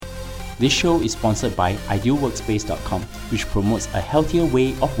This show is sponsored by idealworkspace.com, which promotes a healthier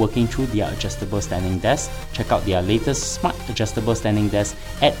way of working through their adjustable standing desk. Check out their latest smart adjustable standing desk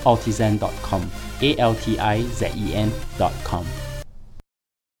at altizen.com, altizen.com.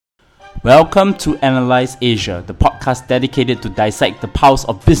 Welcome to Analyze Asia, the podcast dedicated to dissect the pulse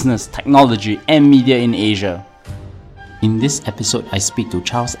of business, technology, and media in Asia. In this episode, I speak to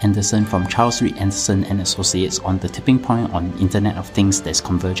Charles Anderson from Charles Reed Anderson and Associates on the tipping point on Internet of Things that's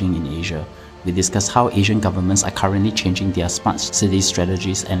converging in Asia. We discuss how Asian governments are currently changing their smart city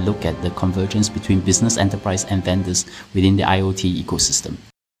strategies and look at the convergence between business, enterprise, and vendors within the IoT ecosystem.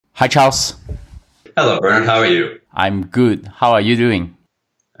 Hi, Charles. Hello, Bernard. How are you? I'm good. How are you doing?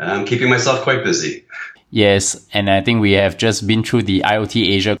 I'm keeping myself quite busy. Yes, and I think we have just been through the IoT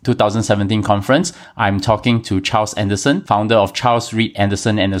Asia 2017 conference. I'm talking to Charles Anderson, founder of Charles Reed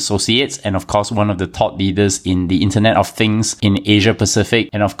Anderson and Associates, and of course, one of the thought leaders in the Internet of Things in Asia Pacific.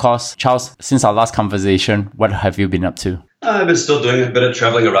 And of course, Charles, since our last conversation, what have you been up to? I've been still doing a bit of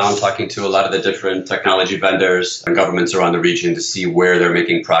traveling around, talking to a lot of the different technology vendors and governments around the region to see where they're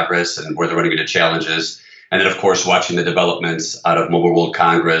making progress and where they're running into challenges. And then, of course, watching the developments out of Mobile World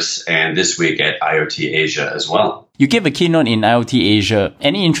Congress and this week at IoT Asia as well. You gave a keynote in IoT Asia.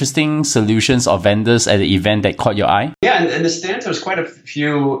 Any interesting solutions or vendors at the event that caught your eye? Yeah, and the stands, there was quite a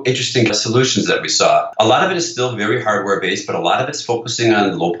few interesting solutions that we saw. A lot of it is still very hardware-based, but a lot of it's focusing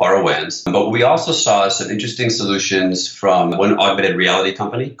on low-power WANs. But we also saw some interesting solutions from one augmented reality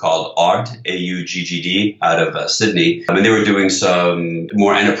company called Auggd, A-U-G-G-D, out of Sydney. I mean, they were doing some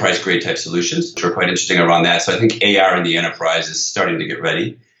more enterprise-grade type solutions, which were quite interesting around that. So I think AR in the enterprise is starting to get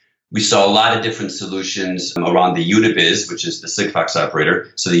ready. We saw a lot of different solutions around the Unibiz, which is the Sigfox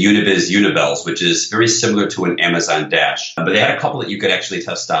operator. So the Unibiz Unibells, which is very similar to an Amazon Dash. But they had a couple that you could actually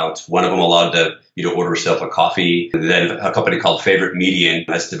test out. One of them allowed you to order yourself a coffee. And then a company called Favorite Median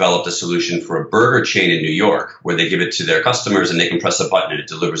has developed a solution for a burger chain in New York where they give it to their customers and they can press a button and it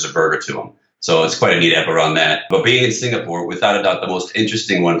delivers a burger to them. So it's quite a neat app around that. But being in Singapore, without a doubt, the most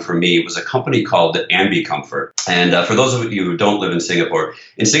interesting one for me was a company called AmbiComfort. And for those of you who don't live in Singapore,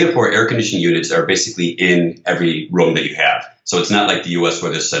 air conditioning units are basically in every room that you have. So it's not like the US where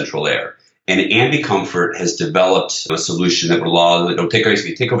there's central air. And AmbiComfort has developed a solution that will take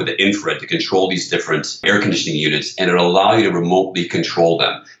over the infrared to control these different air conditioning units, and it'll allow you to remotely control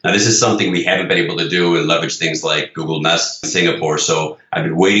them. Now, this is something we haven't been able to do and leverage things like Google Nest in Singapore. So I've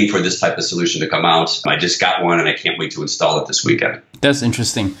been waiting for this type of solution to come out. I just got one and I can't wait to install it this weekend. That's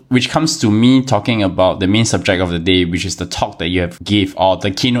interesting. Which comes to me talking about the main subject of the day, which is the talk that you have gave or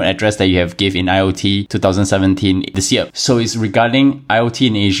the keynote address that you have gave in IoT 2017 this year. So it's regarding IoT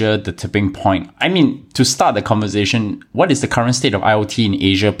in Asia, the tipping point. I mean, to start the conversation, what is the current state of IoT in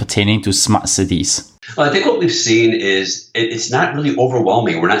Asia pertaining to smart cities? Well, I think what we've seen is it's not really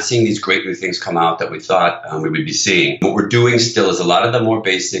overwhelming. We're not seeing these great new things come out that we thought we would be seeing. What we're doing still is a lot of the more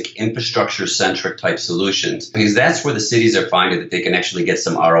basic infrastructure-centric type solutions, because that's where the cities are finding that they can actually get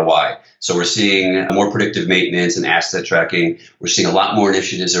some ROI. So we're seeing more predictive maintenance and asset tracking. We're seeing a lot more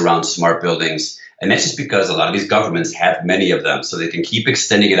initiatives around smart buildings. And that's just because a lot of these governments have many of them, so they can keep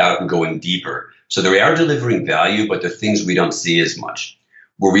extending it out and going deeper. So they are delivering value, but they're things we don't see as much.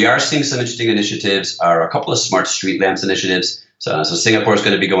 Where we are seeing some interesting initiatives are a couple of smart street lamps initiatives. So Singapore is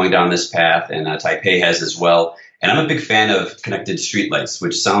going to be going down this path, and Taipei has as well. And I'm a big fan of connected streetlights,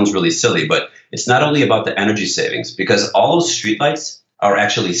 which sounds really silly, but it's not only about the energy savings, because all those streetlights are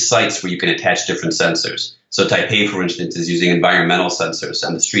actually sites where you can attach different sensors. So Taipei, for instance, is using environmental sensors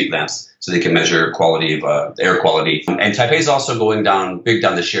on the street lamps so they can measure quality of air quality. And Taipei is also going big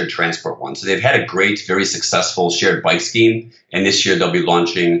down the shared transport one. So they've had a great, very successful shared bike scheme. And this year they'll be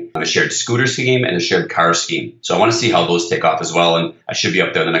launching a shared scooter scheme and a shared car scheme. So I want to see how those take off as well. And I should be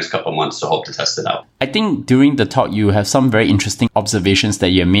up there in the next couple of months to hope to test it out. I think during the talk, you have some very interesting observations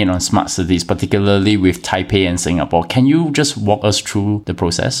that you have made on smart cities, particularly with Taipei and Singapore. Can you just walk us through the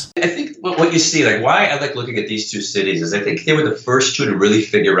process? I think what you see, like why I like looking at these two cities is I think they were the first two to really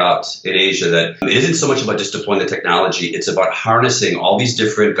figure out in Asia that it isn't so much about just deploying the technology, it's about harnessing all these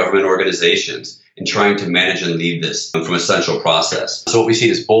different government organizations and trying to manage and lead this from a central process. So what we see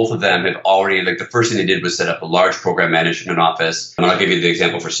is both of them have already, like the first thing they did was set up a large program management office. And I'll give you the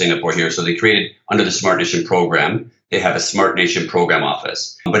example for Singapore here. So they created under the Smart Nation program, they have a Smart Nation program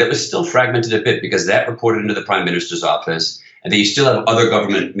office. But it was still fragmented a bit because that reported into the Prime Minister's office. And then you still have other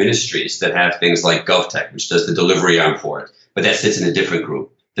government ministries that have things like GovTech, which does the delivery arm for it. But that sits in a different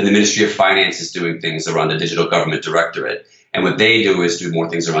group. Then the Ministry of Finance is doing things around the Digital Government Directorate. And what they do is do more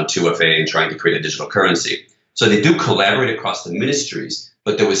things around 2FA and trying to create a digital currency. So they do collaborate across the ministries,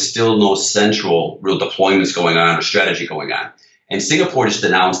 but there was still no central real deployments going on or strategy going on. And Singapore just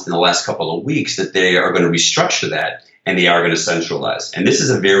announced in the last couple of weeks that they are going to restructure that and they are going to centralize. And this is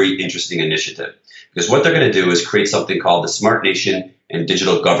a very interesting initiative because what they're going to do is create something called the Smart Nation and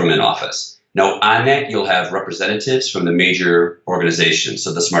Digital Government Office. Now, on that, you'll have representatives from the major organizations.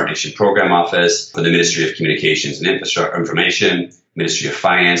 So the Smart Nation Program Office, for the Ministry of Communications and Information, Ministry of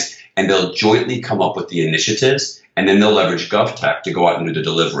Finance, and they'll jointly come up with the initiatives, and then they'll leverage GovTech to go out and do the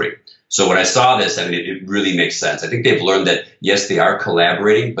delivery. So when I saw this, I mean, it really makes sense. I think they've learned that, yes, they are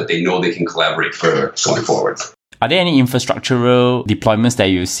collaborating, but they know they can collaborate further going forward. Are there any infrastructural deployments that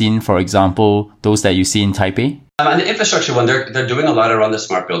you've seen, for example, those that you see in Taipei? On the infrastructure one, they're doing a lot around the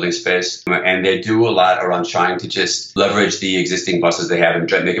smart building space, and they do a lot around trying to just leverage the existing buses they have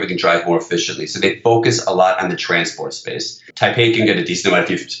and make everything drive more efficiently. So they focus a lot on the transport space. Taipei can get a decent amount,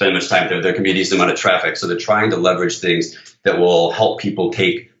 if you spend much time there can be a decent amount of traffic. So they're trying to leverage things that will help people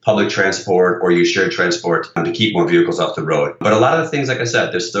take public transport or use shared transport to keep more vehicles off the road. But a lot of the things, like I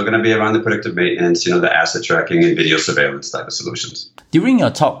said, they're still going to be around the predictive maintenance, the asset tracking and video surveillance type of solutions. During your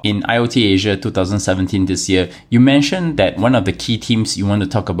talk in IoT Asia 2017 this year, you mentioned that one of the key themes you want to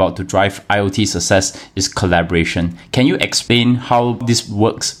talk about to drive IoT success is collaboration. Can you explain how this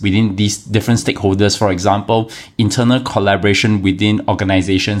works within these different stakeholders? For example, internal collaboration within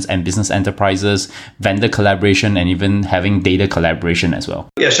organizations and business enterprises, vendor collaboration, and even having data collaboration as well.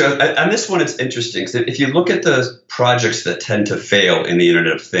 Yeah, sure. On this one, it's interesting. So if you look at the projects that tend to fail in the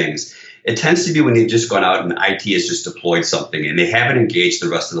Internet of Things, it tends to be when they've just gone out and IT has just deployed something and they haven't engaged the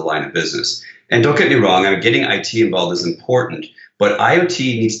rest of the line of business. And don't get me wrong, getting IT involved is important, but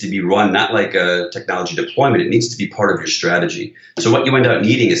IoT needs to be run not like a technology deployment. It needs to be part of your strategy. So what you end up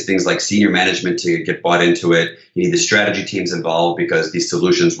needing is things like senior management to get bought into it. You need the strategy teams involved because these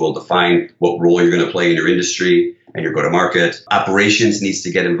solutions will define what role you're going to play in your industry and your go-to-market. Operations needs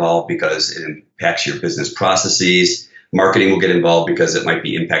to get involved because it impacts your business processes. Marketing will get involved because it might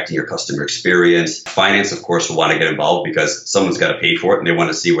be impacting your customer experience. Finance, of course, will want to get involved because someone's got to pay for it and they want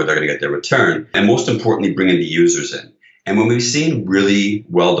to see where they're going to get their return. And most importantly, bringing the users in. And when we've seen really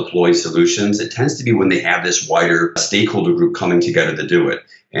well-deployed solutions, it tends to be when they have this wider stakeholder group coming together to do it.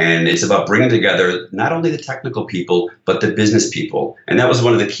 And it's about bringing together not only the technical people, but the business people. And that was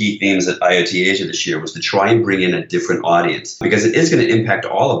one of the key themes at IoT Asia this year, was to try and bring in a different audience because it is going to impact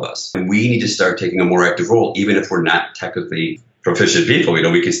all of us. And we need to start taking a more active role, even if we're not technically proficient people.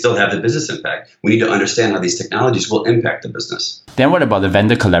 We can still have the business impact. We need to understand how these technologies will impact the business. Then what about the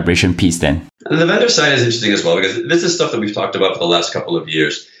vendor collaboration piece then? And the vendor side is interesting as well, because this is stuff that we've talked about for the last couple of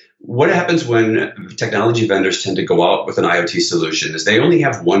years. What happens when technology vendors tend to go out with an IoT solution is they only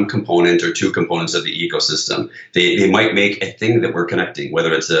have one component or two components of the ecosystem. They might make a thing that we're connecting,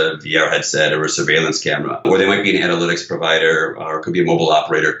 whether it's a VR headset or a surveillance camera, or they might be an analytics provider, or it could be a mobile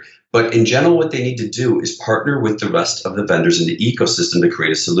operator. But in general, what they need to do is partner with the rest of the vendors in the ecosystem to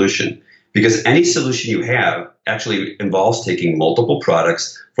create a solution. Because any solution you have actually involves taking multiple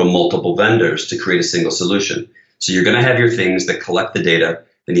products from multiple vendors to create a single solution. So you're going to have your things that collect the data.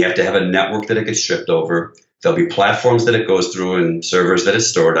 Then you have to have a network that it gets stripped over. There'll be platforms that it goes through and servers that it's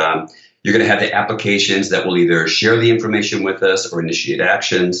stored on. You're going to have the applications that will either share the information with us or initiate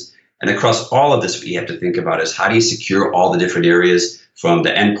actions. And across all of this, what you have to think about is how do you secure all the different areas, from the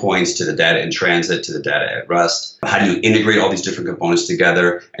endpoints to the data in transit to the data at rest? How do you integrate all these different components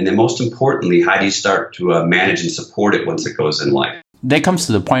together? And then most importantly, how do you start to manage and support it once it goes in live? That comes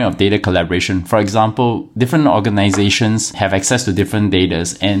to the point of data collaboration. For example, different organizations have access to different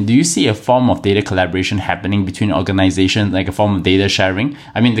data. And do you see a form of data collaboration happening between organizations, like a form of data sharing?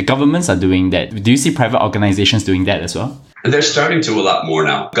 I mean, the governments are doing that. Do you see private organizations doing that as well? And they're starting to a lot more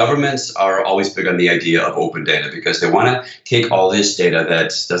now. Governments are always big on the idea of open data because they want to take all this data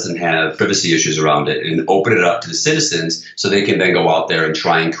that doesn't have privacy issues around it and open it up to the citizens so they can then go out there and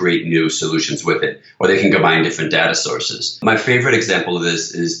try and create new solutions with it, or they can combine different data sources. My favorite example of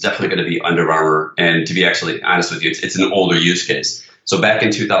this is definitely going to be Under Armour. And to be actually honest with you, it's an older use case. So back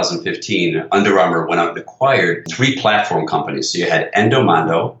in 2015, Under Armour went out and acquired 3 platform companies. So you had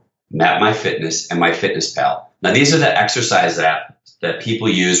Endomondo, MapMyFitness, and MyFitnessPal. Now, these are the exercise apps that people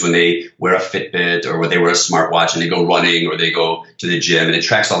use when they wear a Fitbit or when they wear a smartwatch and they go running or they go to the gym, and it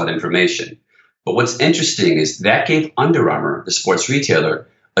tracks all that information. But what's interesting is that gave Under Armour, the sports retailer,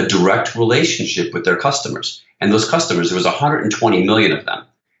 a direct relationship with their customers. And those customers, there was 120 million of them.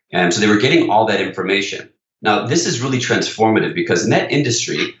 And so they were getting all that information. Now, this is really transformative because in that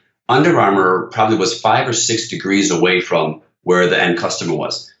industry, Under Armour probably was 5 or 6 degrees away from where the end customer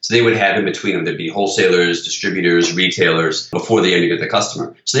was. So they would have in between them, there'd be wholesalers, distributors, retailers before they get the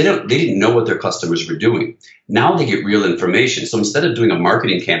customer. So they didn't know what their customers were doing. Now they get real information. So instead of doing a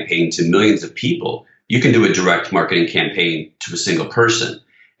marketing campaign to millions of people, you can do a direct marketing campaign to a single person.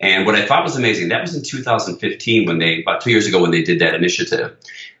 And what I thought was amazing, that was in 2015 about 2 years ago when they did that initiative.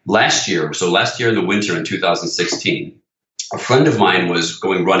 Last year in the winter in 2016, a friend of mine was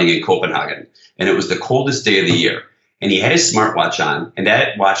going running in Copenhagen, and it was the coldest day of the year. And he had his smartwatch on, and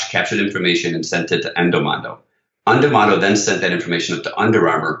that watch captured information and sent it to Endomondo. Endomondo then sent that information up to Under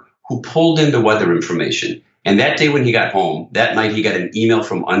Armour, who pulled in the weather information. And that day when he got home, that night he got an email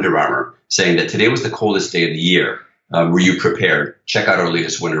from Under Armour saying that today was the coldest day of the year. Were you prepared? Check out our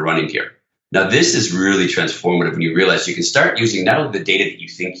latest winter running gear. Now, this is really transformative when you realize you can start using not only the data that you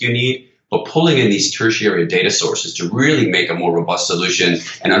think you need, but pulling in these tertiary data sources to really make a more robust solution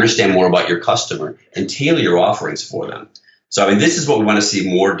and understand more about your customer and tailor your offerings for them. So, this is what we want to see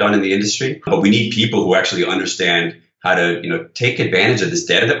more done in the industry, but we need people who actually understand how to, take advantage of this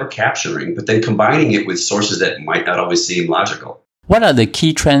data that we're capturing, but then combining it with sources that might not always seem logical. What are the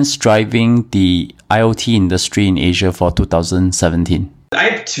key trends driving the IoT industry in Asia for 2017? I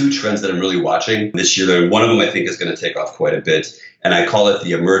have two trends that I'm really watching this year. One of them I think is going to take off quite a bit, and I call it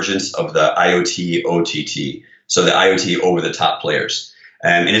the emergence of the IoT OTT, so the IoT over-the-top players.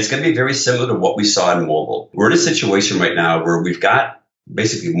 And it's going to be very similar to what we saw in mobile. We're in a situation right now where we've got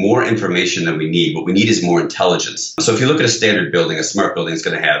basically more information than we need. What we need is more intelligence. So if you look at a standard building, a smart building is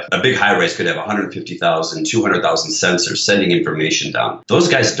going to have, a big high-rise could have 150,000, 200,000 sensors sending information down. Those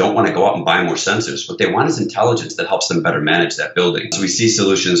guys don't want to go out and buy more sensors. What they want is intelligence that helps them better manage that building. So we see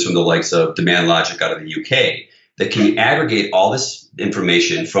solutions from the likes of Demand Logic out of the UK that can aggregate all this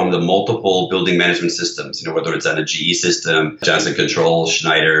information from the multiple building management systems, whether it's on a GE system, Johnson Controls,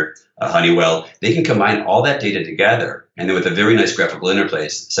 Schneider, Honeywell. They can combine all that data together and then with a very nice graphical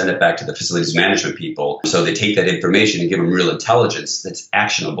interface, send it back to the facilities management people. So they take that information and give them real intelligence that's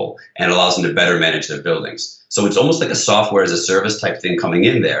actionable and allows them to better manage their buildings. So it's almost like a software as a service type thing coming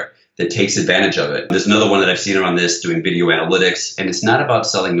in there that takes advantage of it. There's another one that I've seen around this doing video analytics, and it's not about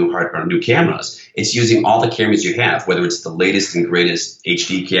selling new hardware or new cameras. It's using all the cameras you have, whether it's the latest and greatest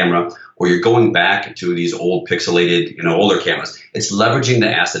HD camera or you're going back to these old pixelated, older cameras. It's leveraging the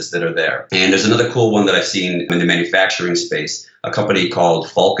assets that are there. And there's another cool one that I've seen in the manufacturing space, a company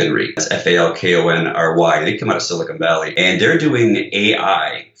called Falconry. That's Falkonry. They come out of Silicon Valley, and they're doing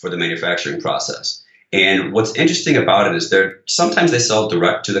AI for the manufacturing process. And what's interesting about it is sometimes they sell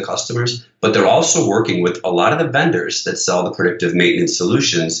direct to the customers, but they're also working with a lot of the vendors that sell the predictive maintenance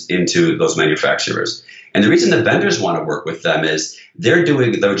solutions into those manufacturers. And the reason the vendors want to work with them is they're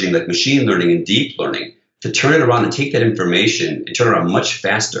leveraging like machine learning and deep learning to turn it around and take that information and turn it around much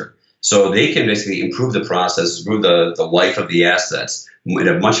faster. So they can basically improve the process, improve the life of the assets at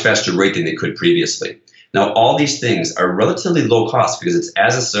a much faster rate than they could previously. Now, all these things are relatively low cost because it's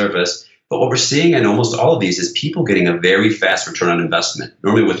as a service. But what we're seeing in almost all of these is people getting a very fast return on investment,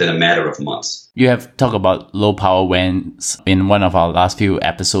 normally within a matter of months. You have talked about low power WANs in one of our last few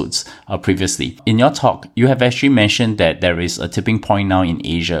episodes previously. In your talk, you have actually mentioned that there is a tipping point now in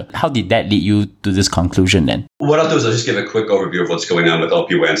Asia. How did that lead you to this conclusion then? What I'll do is I'll just give a quick overview of what's going on with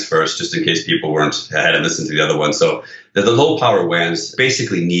LPWANs first, just in case people hadn't listened to the other one. So the low power WANs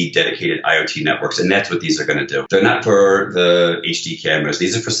basically need dedicated IoT networks, and that's what these are going to do. They're not for the HD cameras.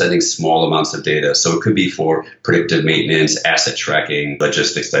 These are for sending small amounts of data. So it could be for predictive maintenance, asset tracking,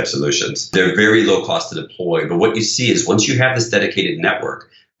 logistics type solutions. They're very low cost to deploy. But what you see is once you have this dedicated network,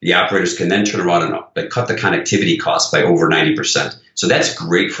 the operators can then turn around and cut the connectivity costs by over 90%. So that's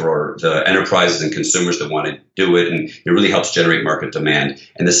great for the enterprises and consumers that want to do it, and it really helps generate market demand.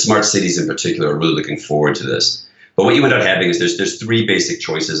 And the smart cities in particular are really looking forward to this. But what you end up having is there's three basic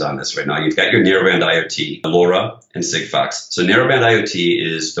choices on this right now. You've got your narrowband IoT, LoRa, and Sigfox. So narrowband IoT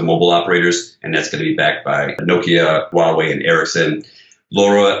is the mobile operators, and that's going to be backed by Nokia, Huawei, and Ericsson.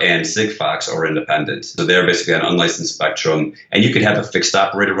 LoRa and Sigfox are independent. So they're basically an unlicensed spectrum. And you could have a fixed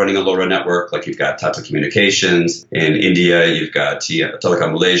operator running a LoRa network, like you've got Tata Communications. In India, you've got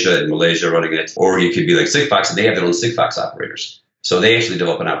Telekom Malaysia in Malaysia running it. Or you could be like Sigfox, and they have their own Sigfox operators. So they actually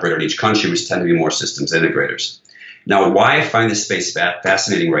develop an operator in each country, which tend to be more systems integrators. Now, why I find this space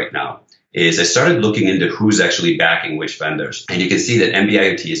fascinating right now is I started looking into who's actually backing which vendors. And you can see that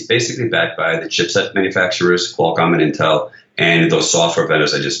NB-IoT is basically backed by the chipset manufacturers, Qualcomm and Intel, and those software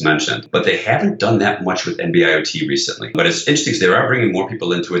vendors I just mentioned. But they haven't done that much with NB-IoT recently. But it's interesting because they are bringing more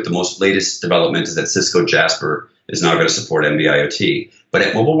people into it. The most latest development is that Cisco Jasper is now going to support NB-IoT. But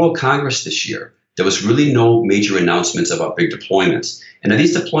at Mobile World Congress this year, there was really no major announcements about big deployments. And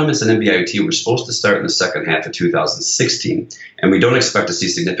these deployments in NB-IoT were supposed to start in the second half of 2016. And we don't expect to see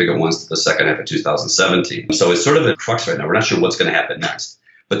significant ones to the second half of 2017. So it's sort of a crux right now. We're not sure what's going to happen next.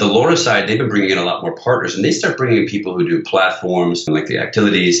 But the LoRa side, they've been bringing in a lot more partners, and they start bringing in people who do platforms and like the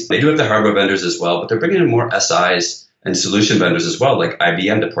activities. They do have the hardware vendors as well, but they're bringing in more SIs and solution vendors as well, like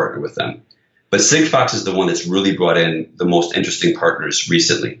IBM to partner with them. But Sigfox is the one that's really brought in the most interesting partners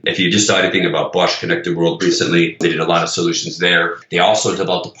recently. If you just saw anything about Bosch Connected World recently, they did a lot of solutions there. They also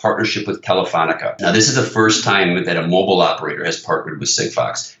developed a partnership with Telefonica. Now, this is the first time that a mobile operator has partnered with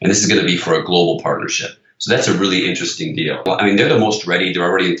Sigfox, and this is going to be for a global partnership. So that's a really interesting deal. I mean, they're the most ready. They're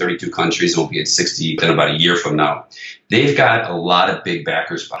already in 32 countries and will be in 60 in about a year from now. They've got a lot of big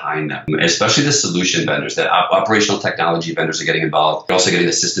backers behind them, especially the solution vendors. That operational technology vendors are getting involved. They're also getting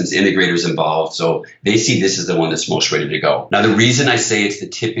the systems integrators involved. So they see this as the one that's most ready to go. Now, the reason I say it's the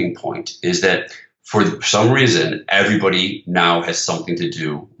tipping point is that for some reason, everybody now has something to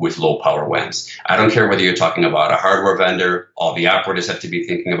do with low power WANs. I don't care whether you're talking about a hardware vendor, all the operators have to be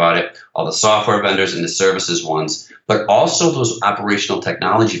thinking about it, all the software vendors and the services ones, but also those operational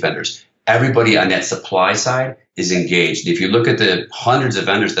technology vendors. Everybody on that supply side is engaged. If you look at the hundreds of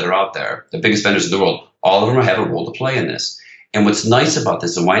vendors that are out there, the biggest vendors in the world, all of them have a role to play in this. And what's nice about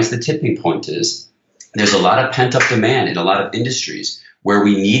this and why it's the tipping point is there's a lot of pent up demand in a lot of industries where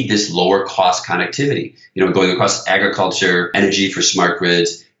we need this lower cost connectivity, going across agriculture, energy for smart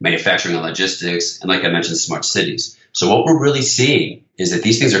grids, manufacturing and logistics, and like I mentioned, smart cities. So what we're really seeing is that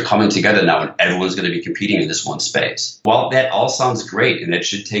these things are coming together now and everyone's going to be competing in this one space. While that all sounds great and that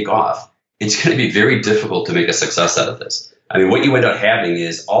should take off, it's going to be very difficult to make a success out of this. I mean, what you end up having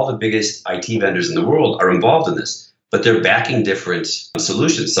is all the biggest IT vendors in the world are involved in this, but they're backing different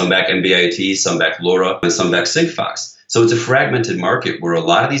solutions. Some back NB-IoT, some back LoRa, and some back Sigfox. So it's a fragmented market where a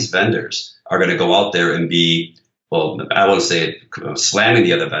lot of these vendors are going to go out there and be, well, I won't say it slamming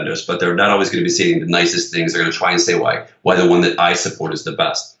the other vendors, but they're not always going to be saying the nicest things. They're going to try and say why the one that I support is the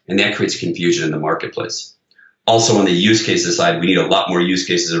best. And that creates confusion in the marketplace. Also, on the use cases side, we need a lot more use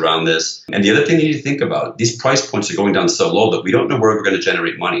cases around this. And the other thing you need to think about, these price points are going down so low that we don't know where we're going to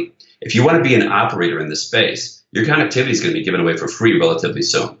generate money. If you want to be an operator in this space, your connectivity is going to be given away for free relatively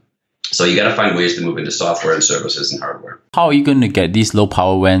soon. So you got to find ways to move into software and services and hardware. How are you going to get these low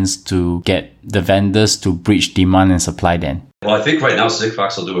power WANs to get the vendors to bridge demand and supply then? Well, I think right now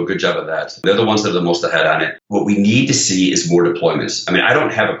Sigfox will do a good job of that. They're the ones that are the most ahead on it. What we need to see is more deployments. I mean, I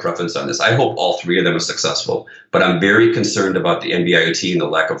don't have a preference on this. I hope all three of them are successful, but I'm very concerned about the NB-IoT and the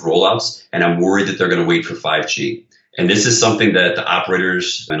lack of rollouts, and I'm worried that they're going to wait for 5G. And this is something that the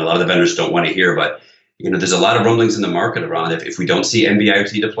operators and a lot of the vendors don't want to hear, but there's a lot of rumblings in the market around if we don't see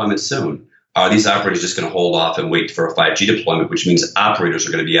NB-IoT deployment soon, are these operators just going to hold off and wait for a 5G deployment, which means operators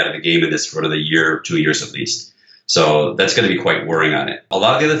are going to be out of the game in this for another year, 2 years at least. So that's going to be quite worrying on it. A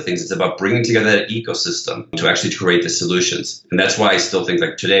lot of the other things, it's about bringing together that ecosystem to actually create the solutions. And that's why I still think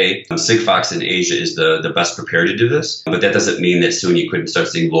like today, Sigfox in Asia is the best prepared to do this. But that doesn't mean that soon you couldn't start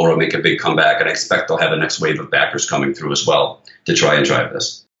seeing LoRa make a big comeback. And I expect they'll have a next wave of backers coming through as well to try and drive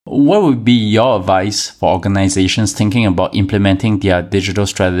this. What would be your advice for organizations thinking about implementing their digital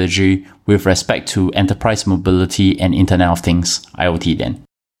strategy with respect to enterprise mobility and Internet of Things, IoT then?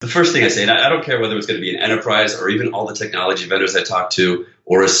 The first thing I say, and I don't care whether it's going to be an enterprise or even all the technology vendors I talk to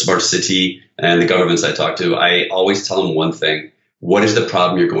or a smart city and the governments I talk to, I always tell them one thing. What is the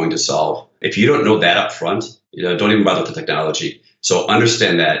problem you're going to solve? If you don't know that up front, don't even bother with the technology. So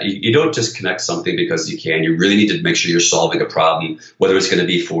understand that. You don't just connect something because you can. You really need to make sure you're solving a problem, whether it's going to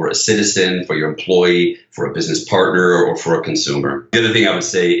be for a citizen, for your employee, for a business partner, or for a consumer. The other thing I would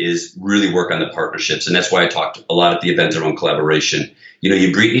say is really work on the partnerships. And that's why I talked a lot at the event around collaboration. You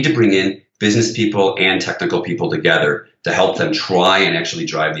need to bring in business people and technical people together to help them try and actually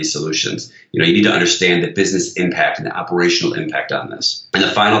drive these solutions. You need to understand the business impact and the operational impact on this. And the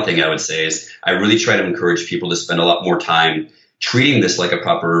final thing I would say is I really try to encourage people to spend a lot more time treating this like a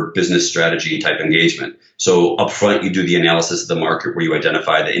proper business strategy type engagement. So upfront, you do the analysis of the market where you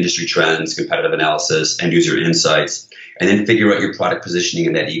identify the industry trends, competitive analysis, end user insights, and then figure out your product positioning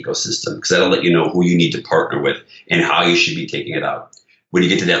in that ecosystem, because that'll let you know who you need to partner with and how you should be taking it out. When you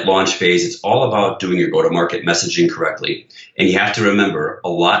get to that launch phase, it's all about doing your go-to-market messaging correctly. And you have to remember, a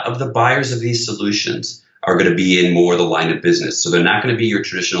lot of the buyers of these solutions are going to be in more the line of business. So they're not going to be your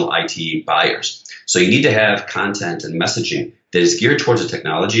traditional IT buyers. So you need to have content and messaging that is geared towards a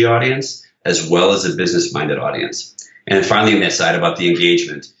technology audience as well as a business-minded audience. And finally, on that side about the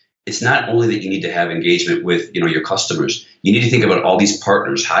engagement, it's not only that you need to have engagement with your customers. You need to think about all these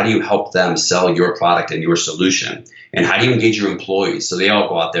partners. How do you help them sell your product and your solution? And how do you engage your employees so they all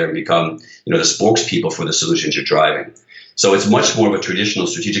go out there and become the spokespeople for the solutions you're driving? So it's much more of a traditional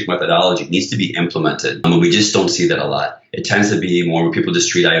strategic methodology. It needs to be implemented. We just don't see that a lot. It tends to be more where people just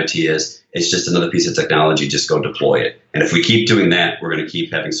treat IoT as it's just another piece of technology, just go deploy it. And if we keep doing that, we're going to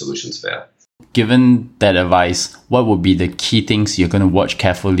keep having solutions fail. Given that advice, what would be the key things you're going to watch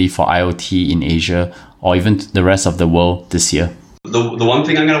carefully for IoT in Asia or even the rest of the world this year? The one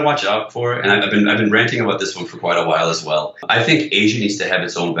thing I'm going to watch out for, and I've been ranting about this one for quite a while as well, I think Asia needs to have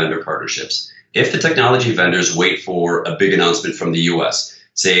its own vendor partnerships. If the technology vendors wait for a big announcement from the US,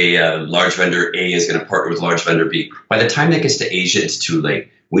 say large vendor A is going to partner with large vendor B, by the time that gets to Asia, it's too late.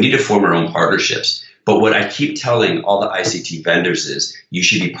 We need to form our own partnerships. But what I keep telling all the ICT vendors is you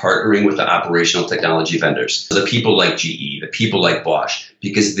should be partnering with the operational technology vendors. So the people like GE, the people like Bosch,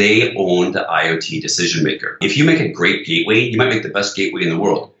 because they own the IoT decision maker. If you make a great gateway, you might make the best gateway in the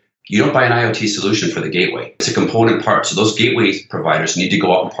world. You don't buy an IoT solution for the gateway. It's a component part. So those gateway providers need to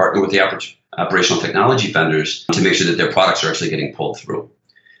go out and partner with the operational technology vendors to make sure that their products are actually getting pulled through.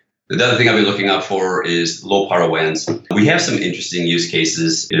 The other thing I'll be looking out for is low power WANs. We have some interesting use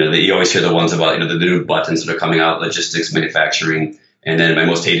cases. That you always hear the ones about, the new buttons that are coming out, logistics, manufacturing, and then my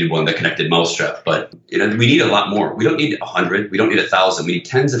most hated one, the connected mousetrap. But, we need a lot more. We don't need 100. We don't need 1,000. We need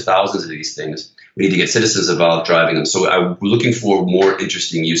tens of thousands of these things. We need to get citizens involved driving them. So I'm looking for more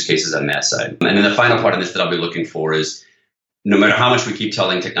interesting use cases on that side. And then the final part of this that I'll be looking for is no matter how much we keep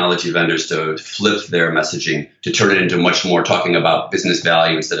telling technology vendors to flip their messaging, to turn it into much more talking about business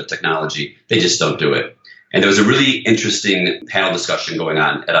value instead of technology, they just don't do it. And there was a really interesting panel discussion going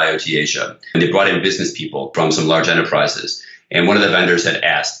on at IoT Asia. And they brought in business people from some large enterprises. And one of the vendors had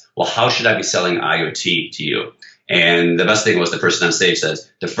asked, well, how should I be selling IoT to you? And the best thing was the person on stage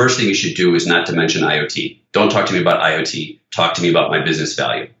says, the first thing you should do is not to mention IoT. Don't talk to me about IoT. Talk to me about my business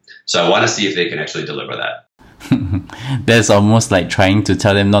value. So I want to see if they can actually deliver that. That's almost like trying to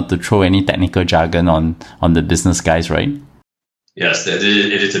tell them not to throw any technical jargon on the business guys, right? Yes, it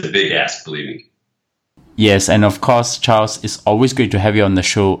is a big ask, believe me. Yes, and of course, Charles, it's always great to have you on the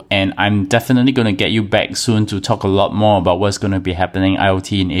show, and I'm definitely going to get you back soon to talk a lot more about what's going to be happening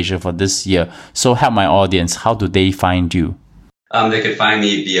IoT in Asia for this year. So help my audience, how do they find you? They can find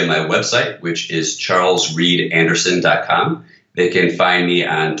me via my website, which is charlesreedanderson.com. They can find me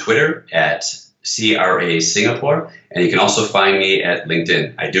on Twitter at CRA Singapore, and you can also find me at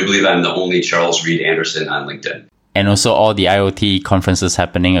LinkedIn. I do believe I'm the only Charles Reed Anderson on LinkedIn. And also all the IoT conferences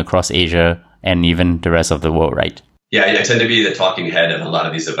happening across Asia and even the rest of the world, right? Yeah, I tend to be the talking head of a lot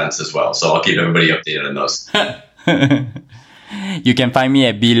of these events as well, so I'll keep everybody updated on those. You can find me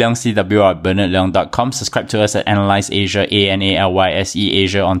at bleongcw or at bernardleong.com. Subscribe to us at Analyze Asia, ANALYSE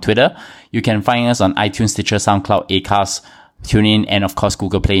Asia on Twitter. You can find us on iTunes, Stitcher, SoundCloud, Acast, TuneIn, and of course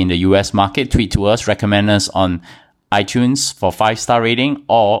Google Play in the US market. Tweet to us, recommend us on iTunes for 5-star rating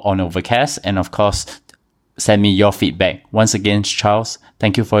or on Overcast, and of course send me your feedback. Once again, Charles,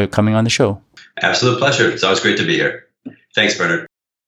 thank you for coming on the show. Absolute pleasure. It's always great to be here. Thanks, Bernard.